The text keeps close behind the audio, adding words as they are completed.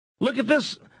Look at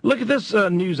this. Look at this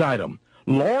news item.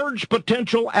 Large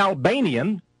potential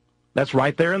Albanian, that's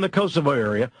right there in the Kosovo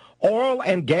area, oil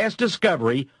and gas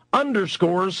discovery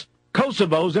underscores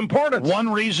Kosovo's importance.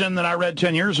 One reason that I read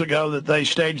 10 years ago that they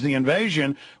staged the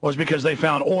invasion was because they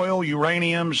found oil,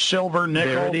 uranium, silver,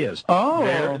 nickel. There it is.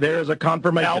 Oh. There is a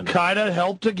confirmation. Al-Qaeda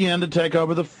helped again to take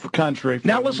over the country.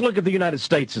 Now let's look at the United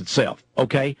States itself,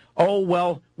 okay? Oh,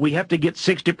 well, we have to get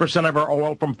 60% of our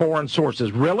oil from foreign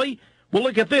sources. Really? Well,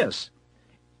 look at this.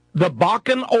 The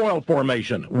Bakken Oil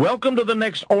Formation. Welcome to the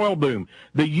next oil boom.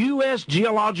 The U.S.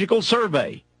 Geological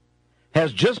Survey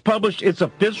has just published its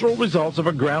official results of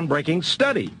a groundbreaking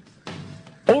study.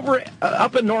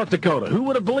 Up in North Dakota, who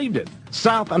would have believed it?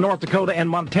 South of North Dakota and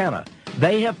Montana,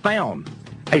 they have found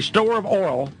a store of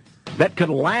oil that could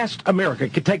last America,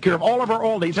 could take care of all of our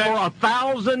oil needs for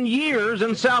 1,000 years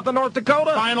in South of North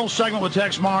Dakota. Final segment with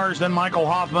Tex Mars, then Michael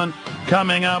Hoffman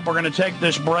coming up. We're going to take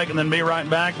this break and then be right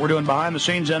back. We're doing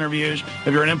behind-the-scenes interviews.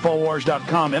 If you're an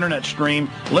Infowars.com internet stream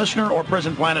listener or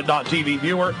PrisonPlanet.tv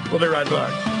viewer, we'll be right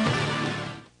back.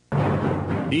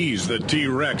 He's the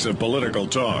T-Rex of political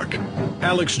talk.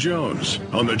 Alex Jones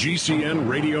on the GCN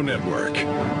Radio Network.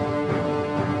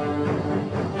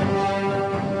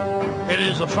 It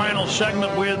is the final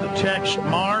segment with Tex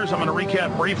Mars. I'm going to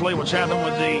recap briefly what's happened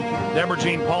with the Deborah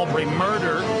Jean Palfrey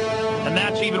murder. And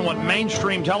that's even what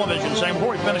mainstream television is saying.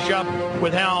 Before we finish up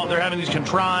with how they're having these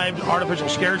contrived artificial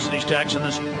scarcity tax in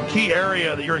this key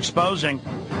area that you're exposing.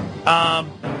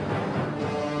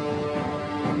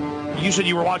 You said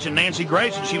you were watching Nancy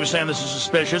Grace, and she was saying this is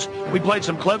suspicious. We played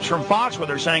some clips from Fox where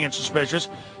they're saying it's suspicious.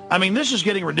 I mean, this is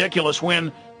getting ridiculous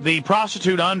when the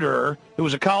prostitute under her, who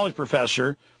was a college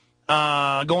professor,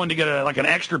 going to get an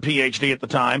extra PhD at the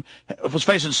time, was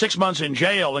facing 6 months in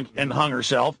jail and hung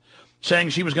herself, saying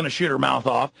she was going to shoot her mouth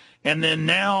off. And then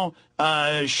now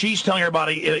she's telling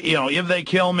everybody, if they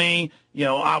kill me,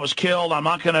 I was killed, I'm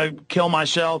not going to kill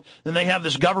myself. Then they have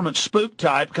this government spook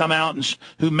type come out and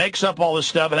who makes up all this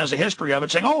stuff and has a history of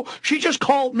it, saying, oh, she just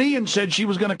called me and said she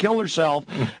was going to kill herself.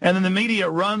 And then the media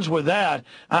runs with that.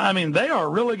 I mean, they are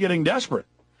really getting desperate.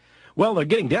 Well, they're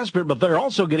getting desperate, but they're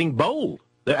also getting bold.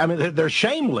 They're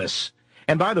shameless.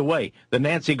 And by the way, the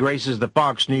Nancy Graces, the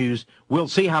Fox News, we'll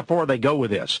see how far they go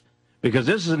with this, because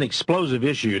this is an explosive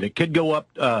issue, and it could go up,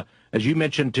 as you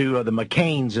mentioned, to the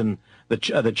McCains and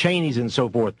the Cheneys and so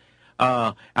forth.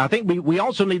 I think we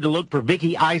also need to look for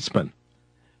Vicky Eisman.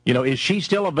 Is she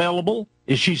still available?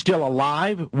 Is she still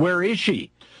alive? Where is she?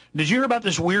 Did you hear about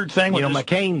this weird thing with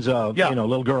McCain's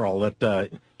little girl that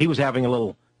he was having a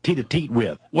little teat-to-teat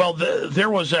with? Well, there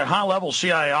was a high-level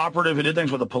CIA operative who did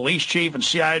things with the police chief and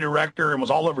CIA director and was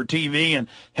all over TV and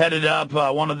headed up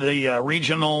one of the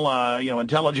regional,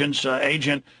 intelligence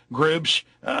agent groups,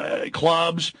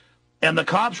 clubs. And the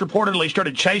cops reportedly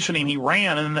started chasing him. He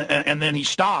ran, and then he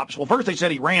stops. Well, first they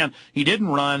said he ran. He didn't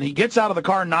run. He gets out of the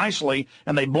car nicely,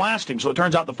 and they blast him. So it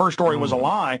turns out the first story was a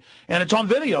lie. And it's on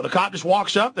video. The cop just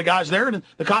walks up. The guy's there, and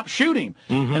the cops shoot him.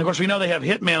 And, of course, we know they have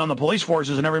hitmen on the police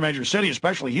forces in every major city,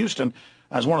 especially Houston,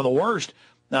 as one of the worst.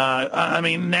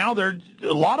 Now there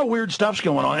a lot of weird stuff's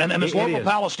going on. And this local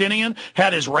Palestinian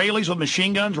had Israelis with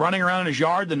machine guns running around in his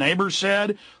yard, the neighbors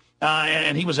said.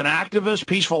 And he was an activist,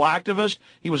 peaceful activist.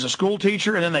 He was a school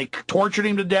teacher, and then they tortured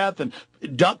him to death and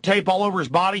duct tape all over his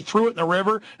body, threw it in the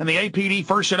river. And the APD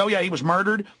first said, oh, yeah, he was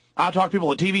murdered. I talked to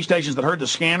people at TV stations that heard the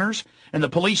scanners, and the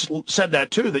police said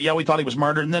that, too, that, yeah, we thought he was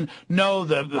murdered. And then, no,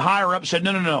 the higher-up said,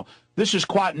 no, this is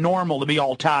quite normal to be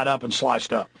all tied up and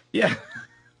sliced up. Yeah.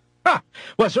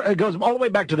 Well, so it goes all the way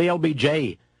back to the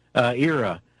LBJ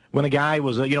era when a guy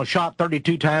was, shot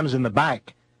 32 times in the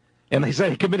back. And they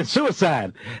said he committed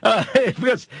suicide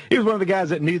because he was one of the guys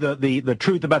that knew the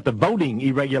truth about the voting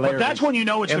irregularities. But that's when you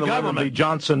know it's the government. The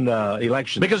Johnson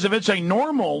election. Because if it's a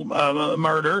normal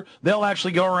murder, they'll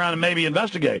actually go around and maybe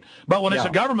investigate. But when it's a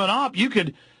government op,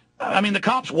 the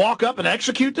cops walk up and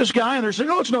execute this guy, and they're saying,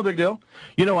 oh, it's no big deal.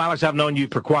 Alex, I've known you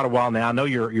for quite a while now. I know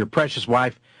your precious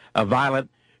wife, Violet.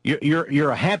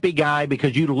 You're a happy guy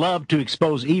because you love to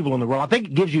expose evil in the world. I think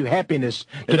it gives you happiness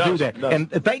to do that. And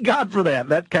thank God for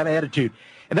that kind of attitude.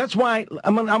 And that's why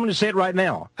I'm going to say it right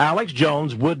now. Alex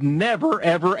Jones would never,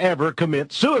 ever, ever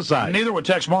commit suicide. Neither would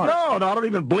Tex Mars. No, I don't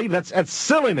even believe that's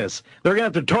silliness. They're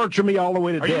going to have to torture me all the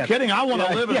way to death. Are you kidding? I want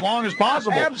to live as long as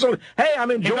possible. Absolutely. Hey,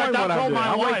 I'm enjoying what I'm doing.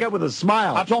 I wake up with a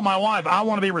smile. I told my wife, I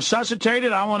want to be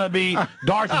resuscitated. I want to be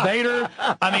Darth Vader.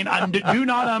 Do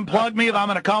not unplug me if I'm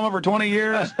going to come over 20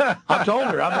 years. I told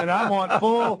her. I want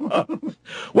full.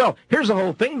 Well, here's the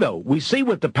whole thing, though. We see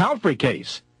with the Palfrey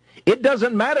case, it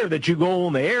doesn't matter that you go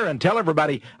on the air and tell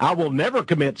everybody, I will never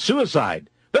commit suicide.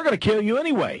 They're going to kill you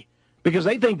anyway because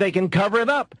they think they can cover it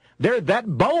up. They're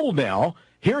that bold now.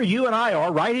 Here you and I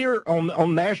are right here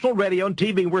on national radio and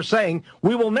TV. We're saying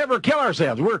we will never kill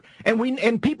ourselves.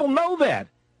 And people know that.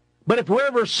 But if we're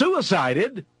ever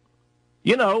suicided,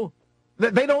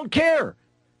 they don't care.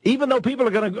 Even though people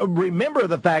are going to remember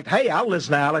the fact, hey, I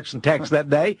listened to Alex and Texe that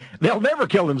day, they'll never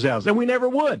kill themselves, and we never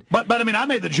would. But I mean, I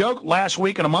made the joke last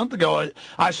week and a month ago.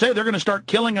 I say they're going to start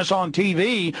killing us on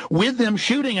TV with them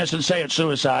shooting us and say it's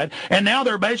suicide, and now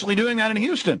they're basically doing that in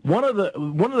Houston. One of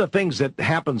the things that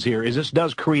happens here is this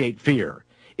does create fear.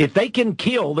 If they can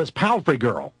kill this Palfrey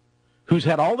girl, who's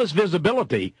had all this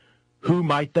visibility, who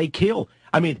might they kill?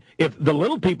 I mean, if the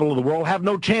little people of the world have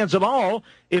no chance at all,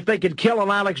 if they could kill an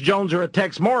Alex Jones or a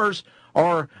Texe Morris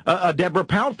or a Deborah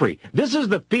Palfrey. This is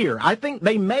the fear. I think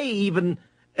they may even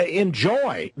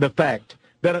enjoy the fact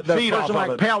that a person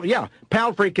like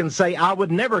Palfrey can say, I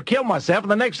would never kill myself,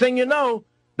 and the next thing you know,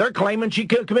 they're claiming she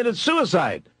committed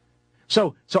suicide.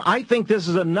 So I think this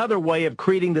is another way of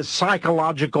creating this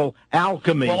psychological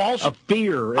alchemy of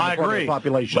fear in the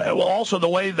population. Well, also the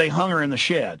way they hung her in the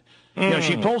shed.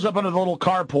 She pulls up under the little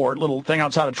carport, little thing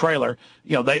outside a trailer.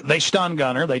 They stun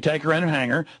gun her. They take her in and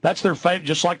hang her. That's their fate,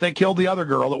 just like they killed the other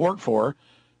girl that worked for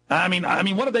her. I mean,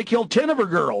 what if they killed 10 of her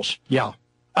girls? Yeah.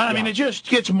 I mean, it just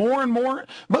gets more and more.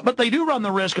 But they do run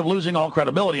the risk of losing all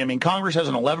credibility. I mean, Congress has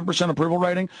an 11% approval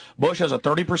rating. Bush has a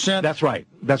 30%. That's right.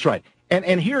 That's right.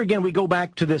 And here again, we go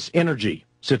back to this energy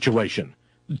situation,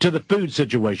 to the food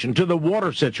situation, to the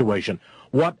water situation.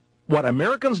 What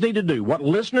Americans need to do, what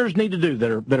listeners need to do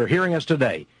that are hearing us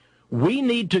today, we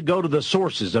need to go to the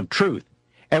sources of truth,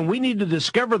 and we need to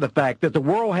discover the fact that the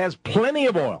world has plenty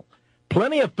of oil,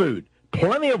 plenty of food,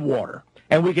 plenty of water,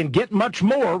 and we can get much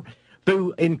more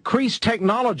through increased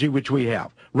technology, which we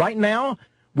have. Right now,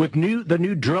 with the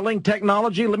new drilling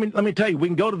technology, let me tell you, we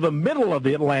can go to the middle of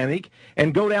the Atlantic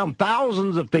and go down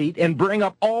thousands of feet and bring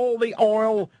up all the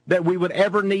oil that we would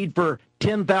ever need for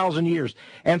 10,000 years.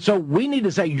 And so we need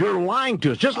to say, you're lying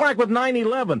to us. Just like with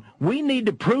 9/11, we need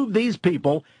to prove these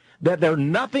people that they're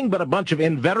nothing but a bunch of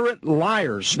inveterate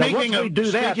liars. Now, once we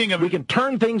do that, we can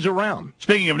turn things around.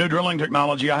 Speaking of new drilling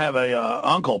technology, I have a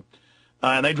uncle,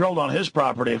 and they drilled on his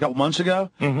property a couple months ago,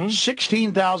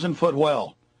 16,000-foot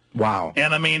well. Wow.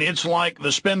 And, I mean, it's like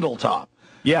the Spindle Top.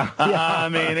 Yeah. I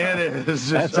mean, it is.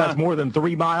 That's more than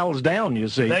 3 miles down, you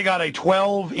see. They got a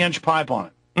 12-inch pipe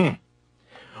on it.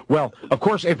 Well, of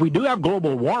course, if we do have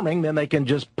global warming, then they can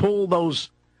just pull those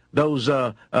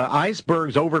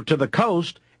icebergs over to the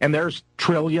coast, and there's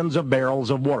trillions of barrels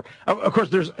of water. Of course,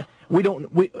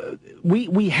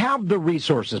 we have the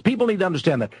resources. People need to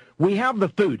understand that. We have the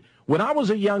food. When I was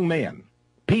a young man,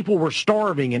 people were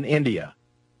starving in India.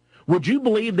 Would you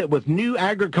believe that with new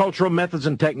agricultural methods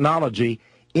and technology,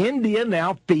 India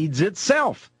now feeds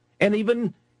itself and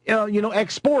even,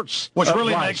 exports? Which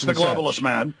really makes the globalists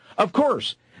mad. Of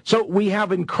course. So we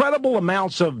have incredible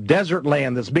amounts of desert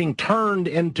land that's being turned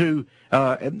into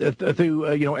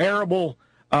through arable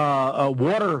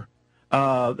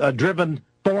water-driven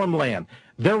farmland.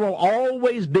 There will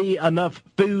always be enough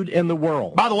food in the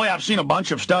world. By the way, I've seen a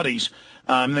bunch of studies.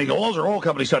 And they go, those are oil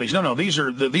company studies. No, these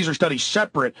are studies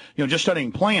separate, just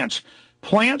studying plants.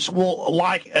 Plants will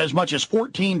like as much as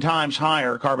 14 times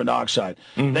higher carbon dioxide.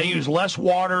 Mm-hmm. They use less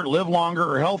water, live longer,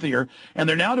 or healthier. And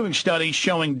they're now doing studies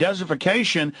showing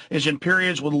desertification is in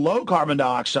periods with low carbon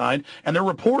dioxide. And they're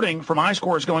reporting from ice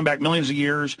cores going back millions of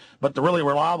years, but the really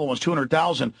reliable one's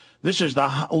 200,000. This is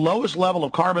the lowest level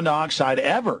of carbon dioxide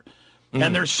ever.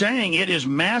 And they're saying it is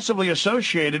massively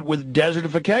associated with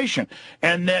desertification.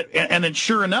 And then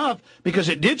sure enough, because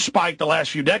it did spike the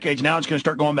last few decades, now it's going to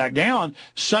start going back down,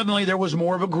 suddenly there was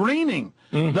more of a greening.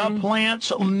 The plants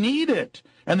need it.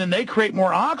 And then they create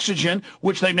more oxygen,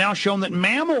 which they've now shown that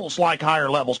mammals like higher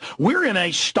levels. We're in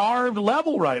a starved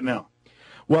level right now.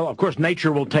 Well, of course,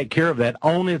 nature will take care of that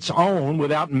on its own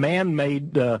without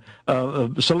man-made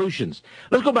solutions.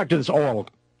 Let's go back to this oil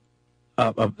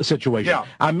situation. Yeah.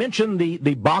 I mentioned the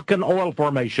Bakken oil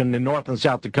formation in North and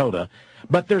South Dakota,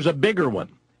 but there's a bigger one.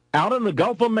 Out in the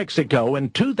Gulf of Mexico in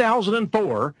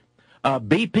 2004,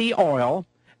 BP Oil,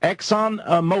 Exxon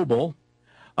Mobil,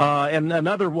 and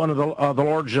another one of the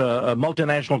large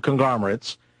multinational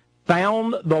conglomerates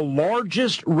found the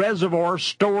largest reservoir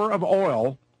store of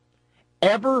oil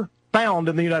ever found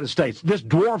in the United States. This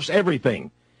dwarfs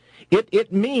everything.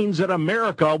 It means that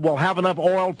America will have enough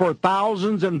oil for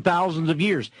thousands and thousands of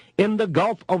years in the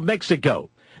Gulf of Mexico.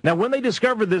 Now, when they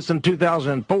discovered this in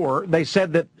 2004, they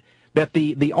said that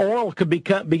the oil could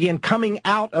begin coming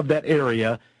out of that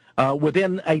area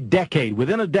within a decade.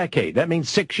 That means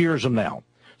 6 years from now.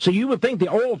 So you would think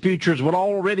the oil futures would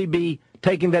already be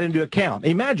taking that into account.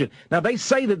 Imagine. Now, they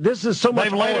say that this is so much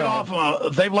They've laid oil. it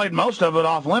off. They've laid most of it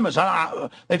off limits.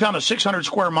 They found a 600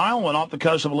 square mile one off the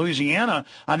coast of Louisiana,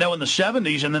 I know, in the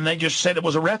 70s, and then they just said it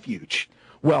was a refuge.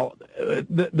 Well,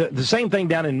 the same thing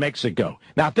down in Mexico.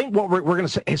 Now, I think what we're going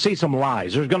to see some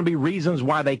lies. There's going to be reasons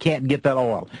why they can't get that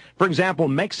oil. For example,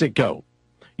 Mexico,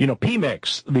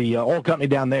 Pemex, the oil company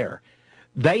down there,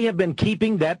 they have been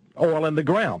keeping that oil in the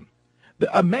ground.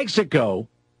 Mexico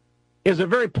is a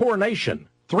very poor nation.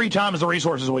 3 times the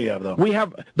resources we have, though.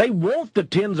 They want the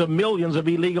tens of millions of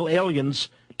illegal aliens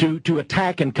to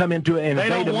attack and come into and invade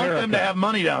America. They don't want them to have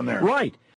money down there. Right.